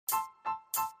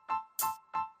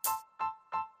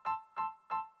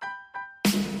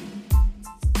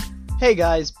Hey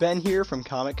guys, Ben here from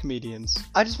Comic Comedians.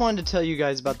 I just wanted to tell you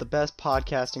guys about the best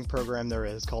podcasting program there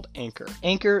is called Anchor.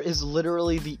 Anchor is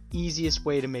literally the easiest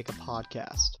way to make a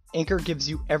podcast. Anchor gives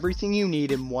you everything you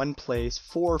need in one place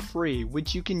for free,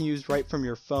 which you can use right from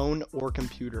your phone or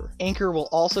computer. Anchor will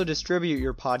also distribute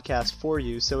your podcast for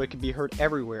you so it can be heard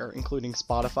everywhere, including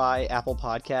Spotify, Apple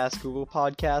Podcasts, Google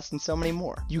Podcasts, and so many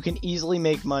more. You can easily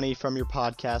make money from your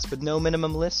podcast with no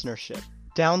minimum listenership.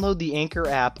 Download the Anchor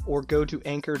app or go to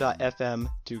anchor.fm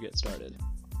to get started.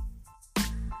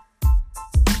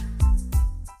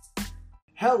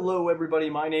 Hello everybody,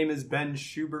 my name is Ben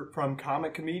Schubert from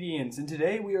Comic Comedians, and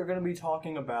today we are going to be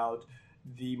talking about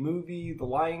the movie The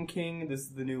Lion King. This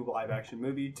is the new live-action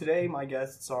movie. Today my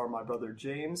guests are my brother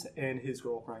James and his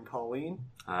girlfriend Colleen.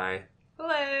 Hi.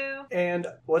 Hello. And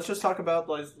let's just talk about,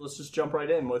 let's just jump right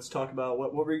in. Let's talk about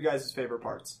what were you guys' favorite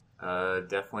parts?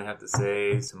 Definitely have to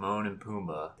say Timon and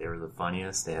Pumbaa. They were the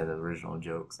funniest. They had the original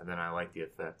jokes. And then I like the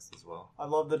effects as well. I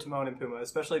love the Timon and Pumbaa,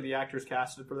 especially the actors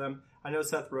casted for them. I know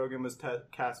Seth Rogen was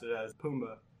casted as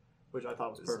Pumbaa, which I thought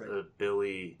was perfect.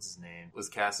 Billy, his name, was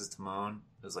cast as Timon.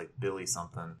 It was like Billy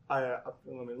something. Let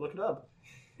me look it up.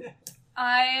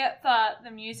 I thought the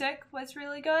music was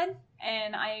really good,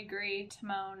 and I agree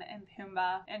Timon and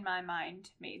Pumbaa, in my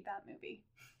mind, made that movie.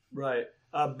 Right.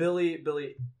 Billy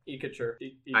Eichner.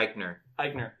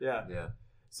 Eichner, yeah. Yeah.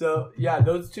 So, yeah,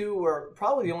 those two were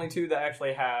probably the only two that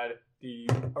actually had the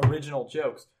original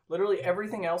jokes. Literally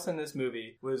everything else in this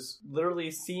movie was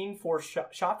literally scene for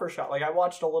shot for shot. Like, I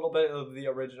watched a little bit of the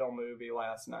original movie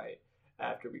last night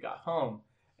after we got home,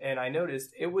 and I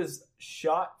noticed it was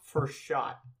shot for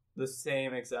shot the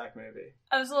same exact movie.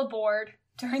 I was a little bored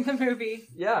during the movie.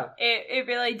 Yeah. It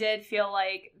really did feel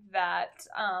like that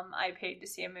I paid to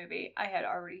see a movie I had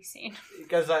already seen.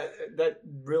 Because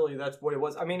that's what it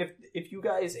was. I mean, if you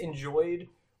guys enjoyed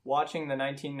watching the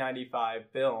 1995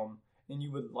 film and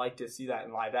you would like to see that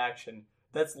in live action,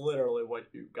 that's literally what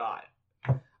you got.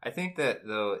 I think that,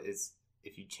 though,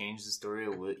 if you change the story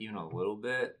even a little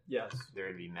bit, yes, there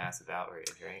would be massive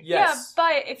outrage, right? Yes. Yeah,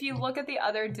 but if you look at the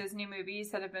other Disney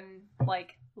movies that have been,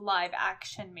 like, live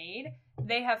action made,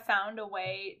 they have found a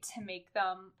way to make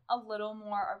them a little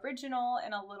more original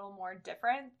and a little more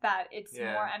different, that it's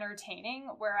more entertaining,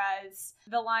 whereas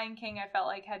The Lion King, I felt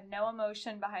like, had no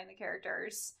emotion behind the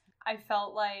characters. I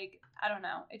felt like, I don't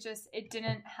know, it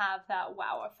didn't have that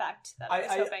wow effect that I was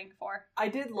hoping for. I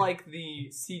did like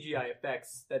the CGI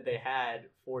effects that they had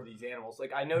for these animals.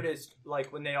 Like, I noticed,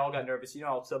 like, when they all got nervous, you know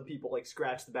how some people, like,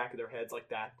 scratch the back of their heads like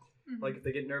that? Mm-hmm. Like, if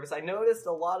they get nervous. I noticed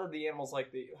a lot of the animals,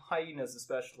 like the hyenas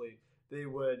especially, they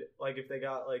would, like, if they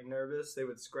got, like, nervous, they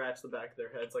would scratch the back of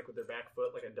their heads, like, with their back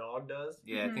foot, like a dog does.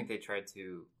 Yeah, I think they tried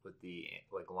to, with the,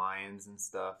 like, lions and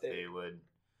stuff, they would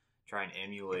try and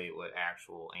emulate what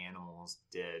actual animals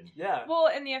did. Yeah. Well,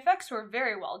 and the effects were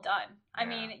very well done. I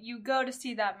mean, you go to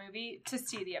see that movie to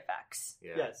see the effects.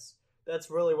 Yeah. Yes.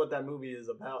 That's really what that movie is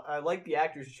about. I like the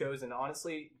actors chosen.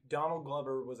 Honestly, Donald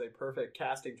Glover was a perfect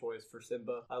casting choice for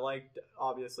Simba. I liked,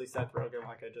 obviously, Seth Rogen,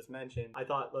 like I just mentioned. I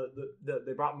thought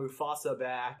they brought Mufasa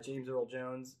back, James Earl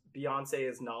Jones, Beyonce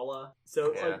as Nala.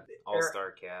 So,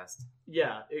 all-star cast.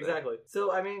 Yeah, exactly.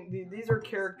 So, I mean, these are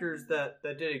characters that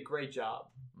did a great job.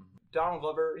 Donald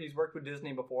Glover, he's worked with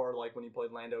Disney before, like when he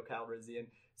played Lando Calrissian.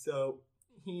 So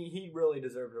he really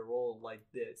deserved a role like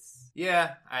this.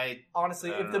 Yeah, honestly,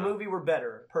 if the movie were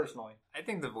better, personally, I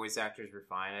think the voice actors were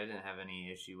fine. I didn't have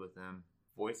any issue with them.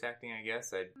 Voice acting, I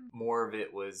guess. More of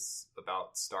it was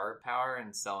about star power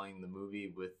and selling the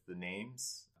movie with the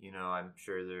names. You know, I'm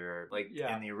sure there are,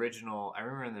 in the original, I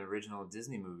remember in the original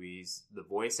Disney movies, the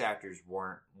voice actors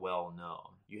weren't well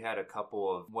known. You had a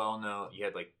couple of well-known, you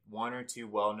had like one or two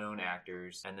well-known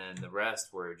actors, and then the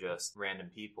rest were just random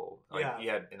people. Like you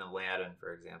had in Aladdin,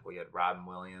 for example, you had Robin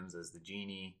Williams as the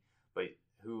genie, but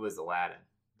who was Aladdin?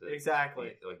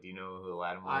 Exactly. Like, do you know who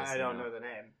Aladdin was? I don't know the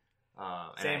name.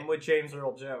 Same with James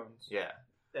Earl Jones. Yeah.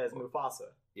 As Mufasa.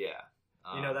 Yeah.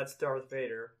 That's Darth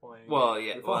Vader playing. Well,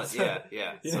 yeah. Mufasa.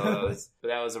 Yeah. So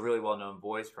that was a really well-known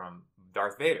voice from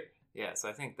Darth Vader. Yeah, so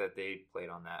I think that they played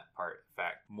on that part, in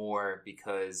fact, more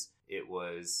because it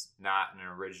was not an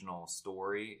original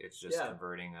story. It's just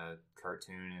converting a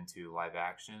cartoon into live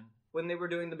action. When they were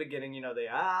doing the beginning, you know, they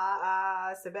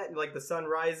like the sun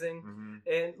rising,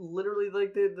 and literally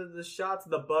like the shots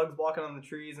of the bugs walking on the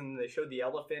trees, and they showed the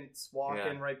elephants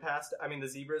walking right past. I mean, the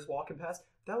zebras walking past.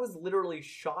 That was literally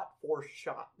shot for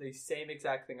shot, the same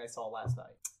exact thing I saw last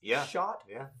night. Yeah, shot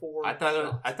for. I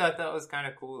thought that was kind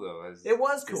of cool though. It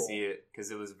was cool to see it because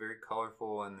it was very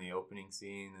colorful in the opening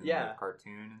scene and the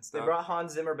cartoon and stuff. They brought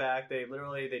Hans Zimmer back. They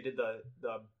did the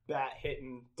bat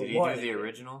hitting. Did he do the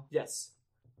original? Yes.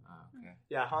 Oh, okay.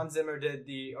 Yeah, Hans Zimmer did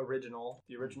the original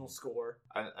score.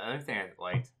 Another thing I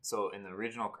liked, so in the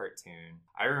original cartoon,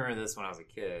 I remember this when I was a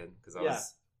kid,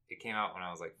 because it came out when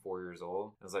I was like 4 years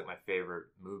old. It was like my favorite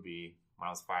movie. When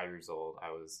I was 5 years old,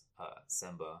 I was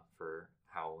Simba for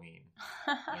Halloween.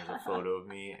 There's a photo of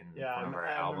me in one of our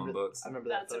album books. I remember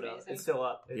that That's photo. amazing. It's still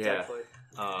up. It's actually...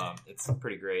 it's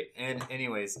pretty great. And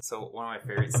anyways, so one of my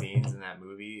favorite scenes in that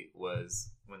movie was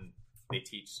when they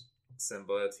teach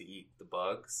Simba to eat the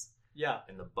bugs. Yeah.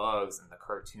 And the bugs in the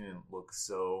cartoon look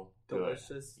so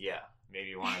delicious. Good. Yeah. Maybe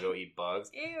you want to go eat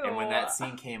bugs. Ew. And when that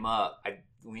scene came up, I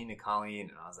leaned to Colleen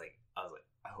and I was like,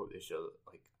 I hope they show,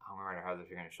 like, I wonder how they're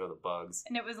going to show the bugs.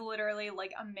 And it was literally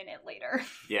like a minute later.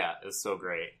 Yeah, it was so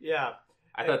great. Yeah.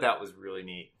 I thought that was really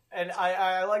neat. And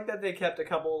I like that they kept a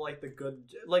couple, like, the good...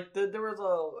 Like, there was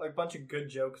a bunch of good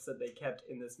jokes that they kept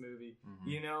in this movie. Mm-hmm.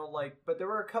 You know, like... But there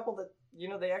were a couple that, you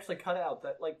know, they actually cut out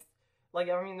that, like,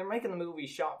 I mean, they're making the movie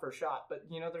shot for shot, but,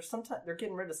 you know, there's sometimes... They're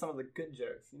getting rid of some of the good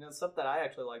jokes. You know, stuff that I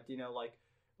actually liked, you know, like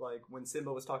when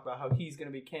Simba was talking about how he's going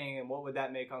to be king and what would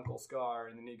that make Uncle Scar,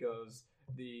 and then he goes,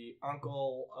 the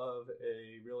uncle of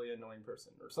a really annoying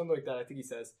person, or something like that, I think he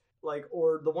says. Like,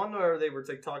 or the one where they were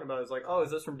talking about is like, oh, is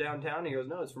this from downtown? And he goes,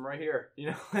 no, it's from right here.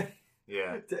 You know,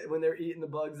 yeah, when they're eating the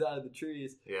bugs out of the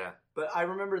trees. Yeah, but I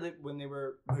remember that when we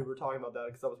were talking about that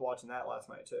because I was watching that last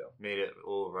night too. Made it a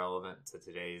little relevant to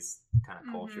today's kind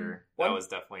of culture. That was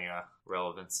definitely a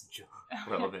relevant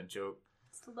joke.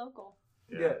 It's local.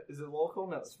 Yeah, is it local?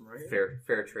 No, it's from right here.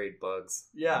 Fair trade bugs.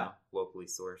 Yeah, you know, locally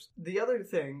sourced. The other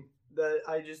thing that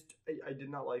I did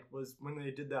not like was when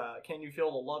they did the "Can You Feel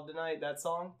the Love Tonight" that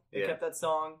song. They kept that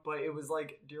song, but it was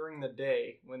like during the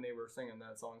day when they were singing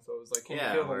that song. So it was like, "Can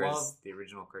you feel the love?" The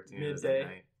original cartoon midday. was at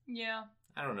night. Yeah.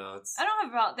 I don't know. I don't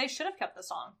have about. They should have kept the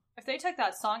song. If they took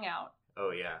that song out.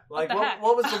 Oh yeah. Like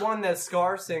what was the one that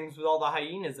Scar sings with all the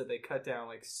hyenas that they cut down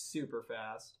like super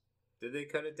fast? Did they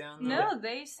cut it down? Though? No,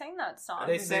 they sang that song.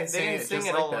 They didn't sing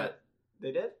it all. That.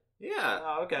 They did. Yeah.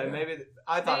 Oh, okay. Yeah. Maybe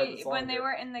I thought it was when they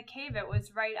were in the cave. It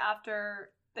was right after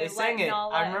they sang let it.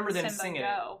 Nala I remember them Simba singing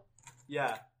go. it.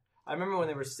 Yeah, I remember when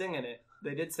they were singing it.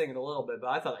 They did sing it a little bit, but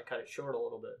I thought I cut it short a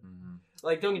little bit. Mm-hmm.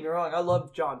 Like, don't get me wrong, I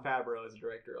love Jon Favreau as a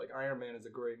director. Like, Iron Man is a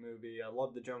great movie. I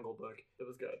love The Jungle Book. It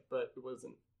was good, but it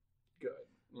wasn't good.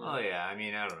 You know? Oh yeah, I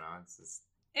mean, I don't know. It's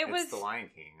The Lion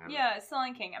King. It's The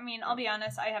Lion King. I mean, I'll be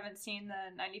honest, I haven't seen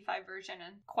the 95 version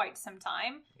in quite some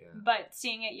time. Yeah. But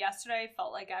seeing it yesterday, I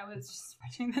felt like I was just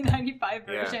watching the 95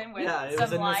 version with it some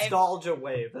was a nostalgia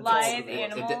wave. That's live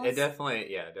animals. It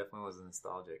definitely was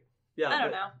nostalgic. Yeah, I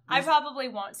don't know. I probably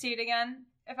won't see it again,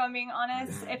 if I'm being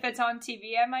honest. Mm-hmm. If it's on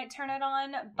TV, I might turn it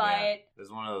on, but...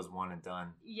 There's one of those one and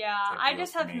done. Yeah, I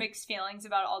just have mixed feelings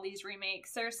about all these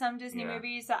remakes. There's some Disney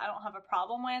movies that I don't have a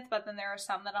problem with, but then there are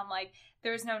some that I'm like,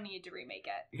 there's no need to remake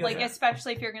it. Like,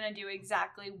 especially if you're going to do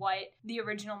exactly what the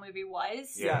original movie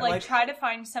was. Yeah. Like, try to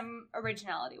find some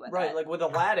originality with it. Right, like with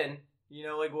Aladdin... You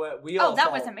know, like what we all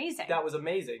that was amazing. That was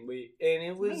amazing.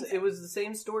 It was the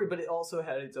same story, but it also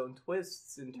had its own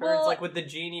twists and turns, like with the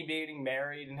genie being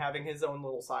married and having his own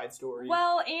little side story.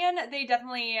 Well, and they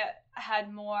definitely had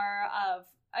more of,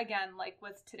 again, like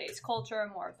with today's culture,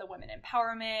 more of the women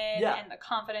empowerment and the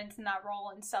confidence in that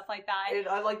role and stuff like that. And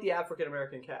I like the African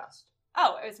American cast.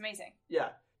 Oh, it was amazing.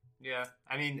 Yeah. Yeah.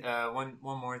 I mean, one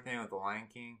more thing with The Lion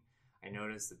King, I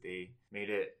noticed that they made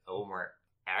it a little more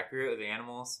accurate with the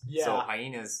animals. Yeah. So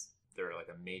hyenas, they're like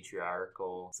a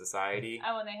matriarchal society.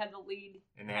 Oh, and they had the lead.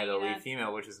 And they had the lead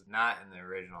female, which is not in the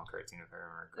original cartoon, if I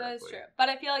remember correctly. That is true. But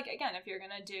I feel like, again, if you're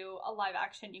going to do a live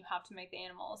action, you have to make the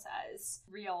animals as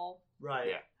real. Right.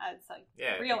 Yeah. As like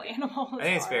real animals. I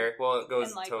think it's fair. Well, it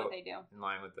goes what they do. in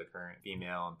line with the current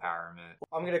female empowerment.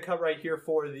 I'm going to cut right here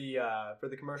for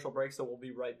the commercial break, so we'll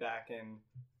be right back in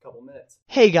couple minutes.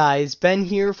 Hey guys, Ben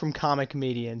here from Comic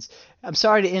Comedians. I'm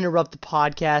sorry to interrupt the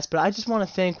podcast, but I just want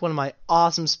to thank one of my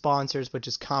awesome sponsors, which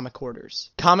is Comic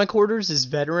Orders. Comic Orders is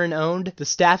veteran owned, the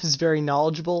staff is very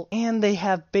knowledgeable, and they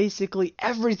have basically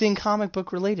everything comic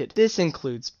book related. This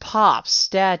includes pops,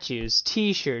 statues,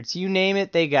 t-shirts, you name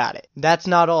it, they got it. That's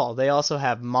not all. They also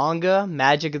have manga,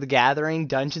 Magic of the Gathering,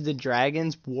 Dungeons &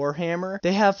 Dragons, Warhammer.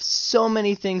 They have so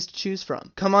many things to choose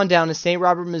from. Come on down to St.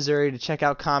 Robert, Missouri to check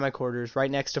out Comic Orders right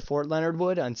next to Fort Leonard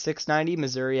Wood on 690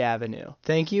 Missouri Avenue.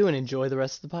 Thank you and enjoy the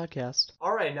rest of the podcast.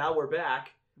 All right, now we're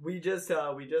back. We just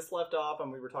left off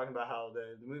and we were talking about how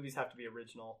the movies have to be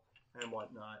original and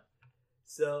whatnot.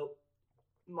 So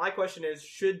my question is,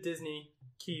 should Disney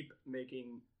keep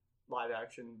making live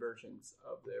action versions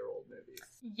of their old movies?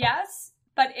 Yes,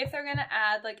 but if they're going to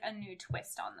add like a new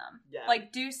twist on them. Yeah.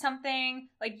 Like do something,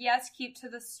 like yes, keep to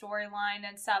the storyline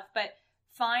and stuff, but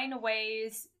find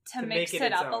ways to mix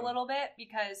it up a little bit,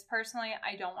 because personally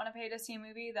I don't want to pay to see a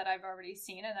movie that I've already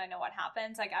seen and I know what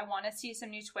happens. Like, I want to see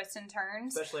some new twists and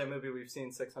turns, especially a movie we've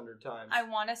seen 600 times. I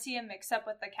want to see a mix up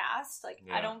with the cast. Like,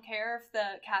 I don't care if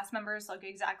the cast members look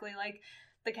exactly like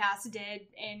the cast did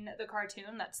in the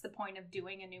cartoon. That's the point of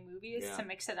doing a new movie, is to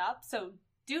mix it up. So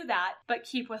do that, but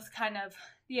keep with kind of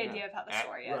the idea of how the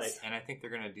story is. Right. And I think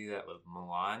they're going to do that with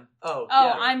Mulan. Oh,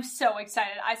 I'm so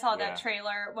excited. I saw that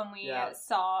trailer when we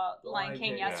saw Lion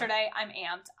King yesterday. I'm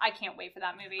amped. I can't wait for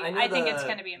that movie. I think it's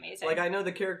going to be amazing. Like, I know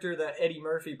the character that Eddie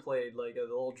Murphy played, like the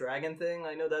little dragon thing.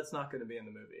 I know that's not going to be in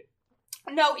the movie.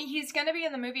 No, he's going to be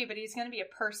in the movie, but he's going to be a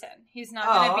person. He's not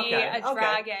going to be a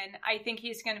dragon. I think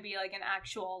he's going to be like an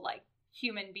actual, like,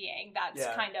 human being. That's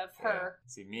kind of her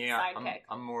See, me, sidekick.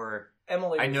 I'm more...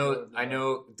 Emily, I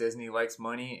know Disney likes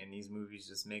money, and these movies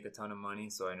just make a ton of money,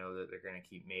 so I know that they're going to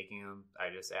keep making them.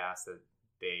 I just ask that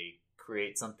they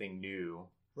create something new,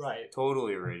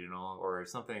 totally original, or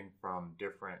something from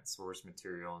different source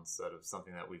material instead of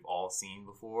something that we've all seen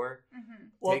before. Mm-hmm.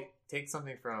 Well, take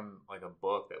something from like a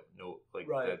book that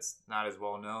that's not as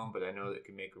well known, but I know that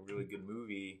can make a really good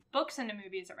movie. Books into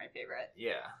movies are my favorite.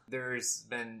 Yeah, there's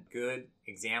been good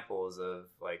examples of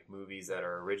like movies that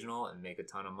are original and make a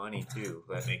ton of money too,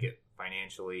 that make it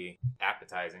financially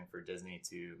appetizing for Disney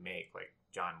to make. Like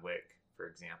John Wick, for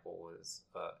example, was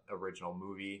an original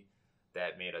movie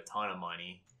that made a ton of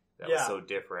money. That was so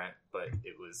different, but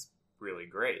it was really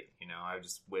great. You know, I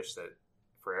just wish that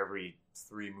for every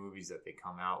 3 movies that they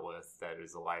come out with, that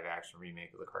is a live action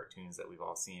remake of the cartoons that we've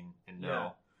all seen and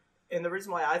know. Yeah. And the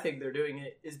reason why I think they're doing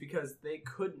it is because they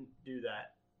couldn't do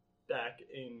that back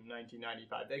in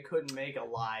 1995. They couldn't make a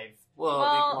live...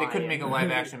 Well, they couldn't make a live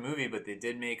action movie, but they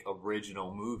did make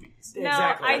original movies. No,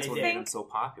 exactly. That's what made them so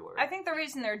popular. I think the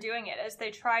reason they're doing it is they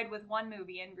tried with one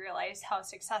movie and realized how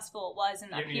successful it was,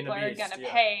 and that people are going to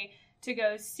pay to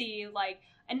go see, like,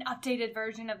 an updated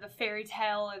version of the fairy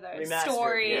tale or the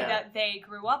story that they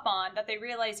grew up on, that they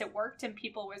realized it worked and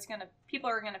people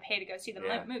are going to pay to go see the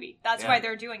movie. That's why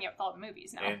they're doing it with all the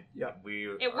movies now. And we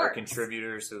are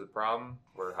contributors to the problem.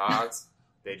 We're hogs.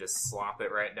 They just slop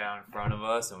it right down in front of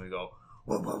us, and we go...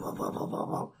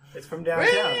 It's from downtown.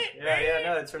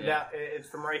 It's from down. It's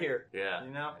from right here. Yeah,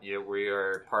 you know. Yeah, we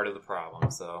are part of the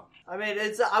problem. So I mean,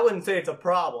 I wouldn't say it's a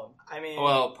problem. I mean,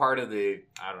 well, part of the,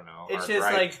 I don't know. It's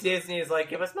just like Disney is like,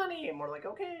 give us money, and we're like,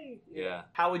 okay. Yeah.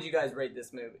 How would you guys rate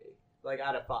this movie? Like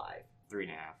out of 5? 3.5.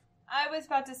 I was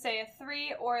about to say a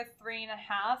 3 or a 3.5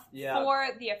 Yeah. for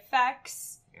the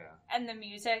effects. And the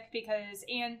music,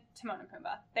 and Timon and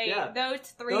Pumbaa.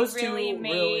 Those two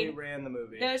really ran the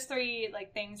movie. Those 3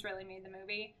 things really made the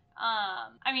movie.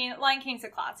 I mean, Lion King's a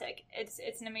classic.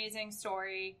 It's an amazing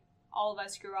story. All of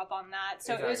us grew up on that,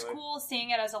 so It was cool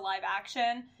seeing it as a live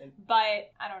action.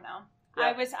 But I don't know.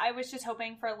 Yeah. I was just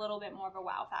hoping for a little bit more of a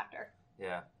wow factor.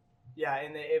 Yeah. Yeah,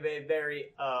 and they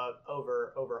very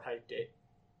overhyped it.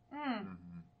 Mm.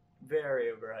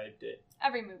 Very overhyped it.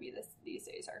 Every movie these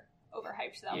days are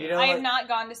overhyped though. You know, I have not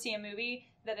gone to see a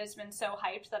movie that has been so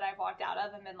hyped that I've walked out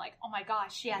of and been like, oh my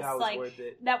gosh, yes,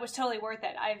 that was totally worth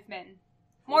it. I've been...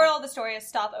 Moral of the story is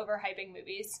stop overhyping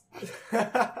movies.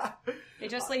 They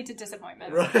just lead to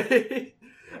disappointment. Right.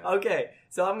 Okay,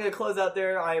 so I'm going to close out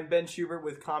there. I am Ben Schubert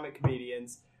with Comic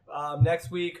Comedians. Next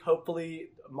week, hopefully,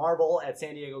 Marvel at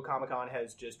San Diego Comic-Con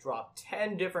has just dropped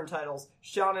 10 different titles.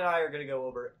 Sean and I are going to go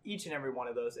over each and every one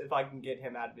of those if I can get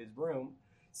him out of his room.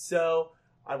 So...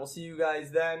 I will see you guys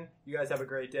then. You guys have a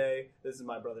great day. This is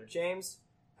my brother James.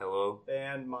 Hello.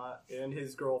 And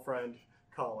his girlfriend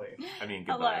Colleen. I mean,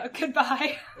 goodbye. Hello.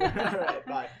 Goodbye. All right.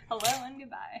 Bye. Hello and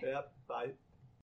goodbye. Yep. Bye.